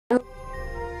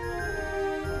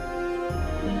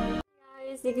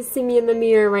So you can see me in the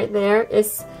mirror right there.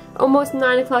 It's almost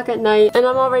 9 o'clock at night and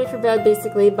I'm all ready for bed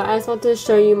basically, but I just wanted to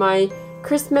show you my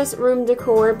Christmas room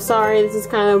decor. Sorry, this is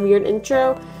kind of a weird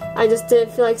intro. I just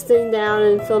didn't feel like sitting down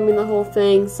and filming the whole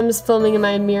thing, so I'm just filming in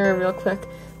my mirror real quick.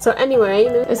 So anyway,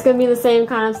 it's going to be the same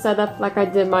kind of setup like I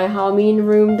did my Halloween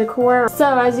room decor.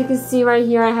 So as you can see right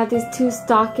here, I have these 2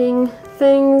 stocking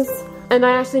things. And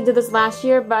I actually did this last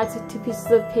year, but I took 2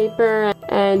 pieces of paper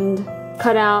and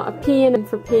cut out a P and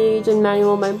for Paige and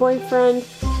Manuel, my boyfriend.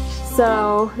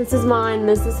 So this is mine,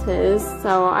 this is his.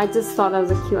 So I just thought that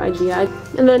was a cute idea.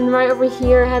 And then right over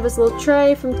here I have this little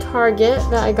tray from Target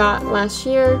that I got last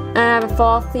year. I have a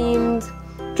fall themed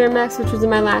Germex, which was in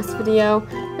my last video,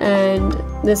 and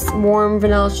this warm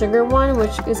vanilla sugar one,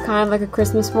 which is kind of like a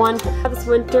Christmas one. I have this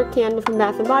winter candle from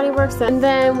Bath & Body Works. And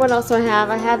then what else do I have?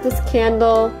 I have this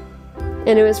candle,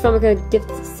 and it was from like a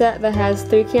gift set that has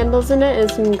 3 candles in it, and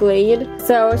it's from Glade.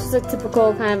 So it's just a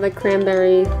typical kind of like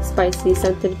cranberry spicy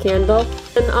scented candle.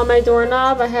 And on my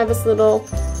doorknob I have this little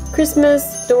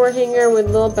Christmas door hanger with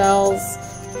little bells,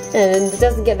 and it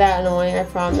doesn't get that annoying, I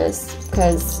promise,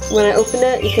 because when I open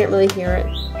it you can't really hear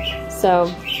it. So,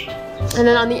 and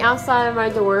then on the outside of my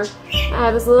door I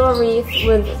have this little wreath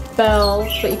with bells,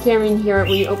 but you can't even hear it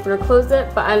when you open or close it,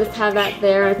 but I just have that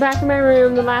there. Back in my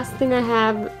room, the last thing I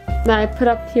have that I put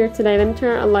up here today, let me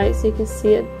turn on a light so you can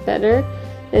see it better,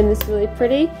 and it's really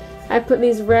pretty. I put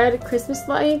these red Christmas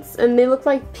lights, and they look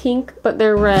like pink, but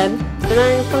they're red. And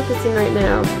I'm focusing right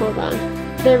now, hold on.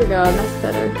 There we go, that's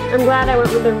better. I'm glad I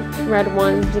went with the red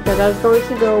ones because I was going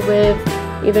to go with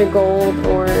either gold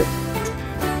or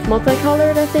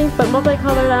multicolored, I think, but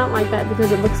multicolored I don't like that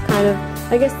because it looks kind of,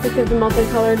 I guess because the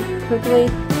multicolored quickly,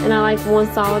 and I like one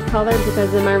solid color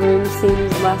because then my room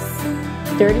seems less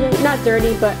dirty. Not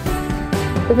dirty, but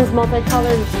because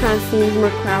multicolored just kind of seems more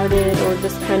crowded or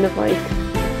just kind of like,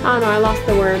 I don't know, I lost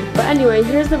the word. But anyway,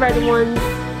 here's the red ones,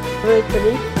 really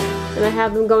pretty. And I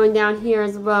have them going down here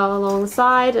as well along the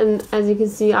side, and as you can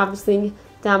see, obviously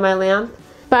down my lamp.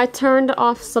 But I turned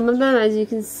off some of them, as you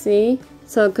can see.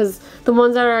 So, because the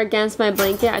ones that are against my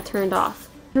blanket, I turned off.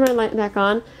 Turn my light back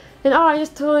on. And oh, I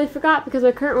just totally forgot because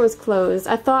my curtain was closed.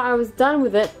 I thought I was done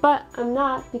with it, but I'm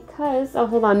not because, oh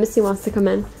hold on, Missy wants to come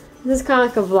in. This is kind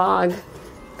of like a vlog.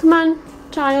 Come on,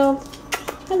 child.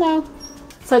 Hello.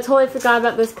 So I totally forgot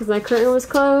about this because my curtain was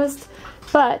closed,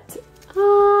 but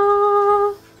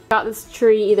I got this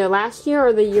tree either last year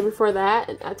or the year before that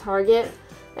at Target.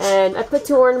 And I put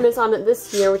 2 ornaments on it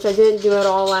this year, which I didn't do at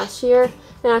all last year.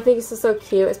 And I think it's just so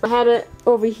cute. I had it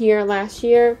over here last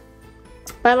year,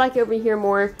 but I like it over here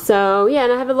more. So yeah,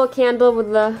 and I have a little candle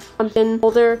with the pumpkin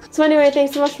holder. So anyway,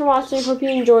 thanks so much for watching. Hope you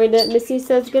enjoyed it. Missy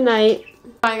says goodnight.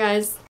 Bye guys.